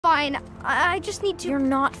fine. I just need to... You're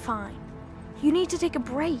not fine. You need to take a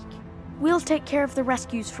break. We'll take care of the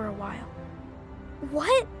rescues for a while.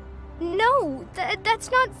 What? No,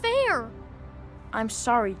 that's not fair. I'm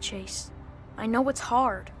sorry, Chase. I know it's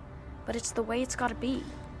hard, but it's the way it's gotta be.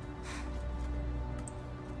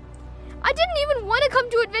 I didn't even want to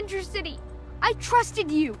come to Adventure City. I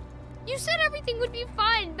trusted you. You said everything would be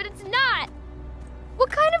fine, but it's not. What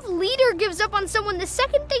kind of leader gives up on someone the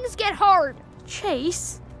second things get hard?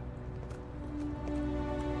 Chase?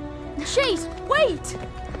 Chase, wait!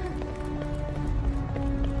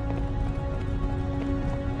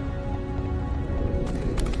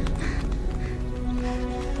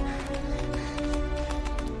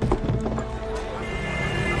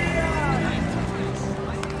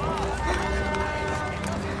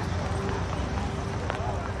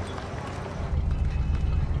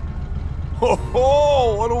 Ho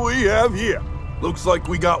ho! What do we have here? Looks like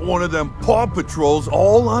we got one of them Paw Patrols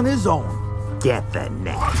all on his own. Get the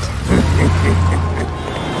net.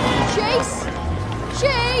 Chase!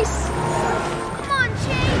 Chase! Come on,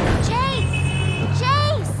 Chase! Chase!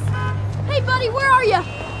 Chase! Hey, buddy, where are you?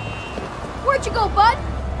 Where'd you go, bud?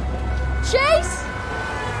 Chase?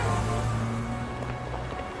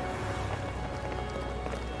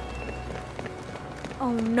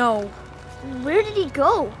 Oh no. Where did he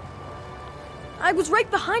go? I was right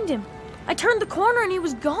behind him. I turned the corner and he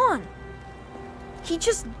was gone. He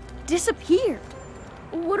just disappeared.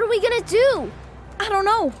 What are we gonna do? I don't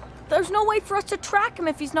know. There's no way for us to track him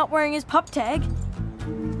if he's not wearing his pup tag.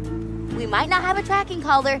 We might not have a tracking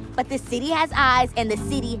collar, but the city has eyes and the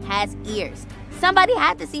city has ears. Somebody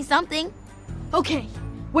had to see something. Okay,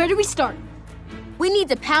 where do we start? We need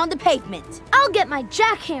to pound the pavement. I'll get my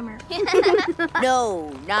jackhammer. No,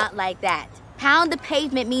 not like that. Pound the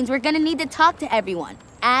pavement means we're gonna need to talk to everyone.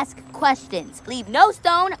 Ask questions. Leave no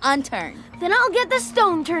stone unturned. Then I'll get the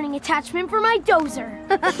stone-turning attachment for my dozer.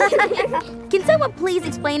 Can someone please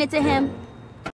explain it to him?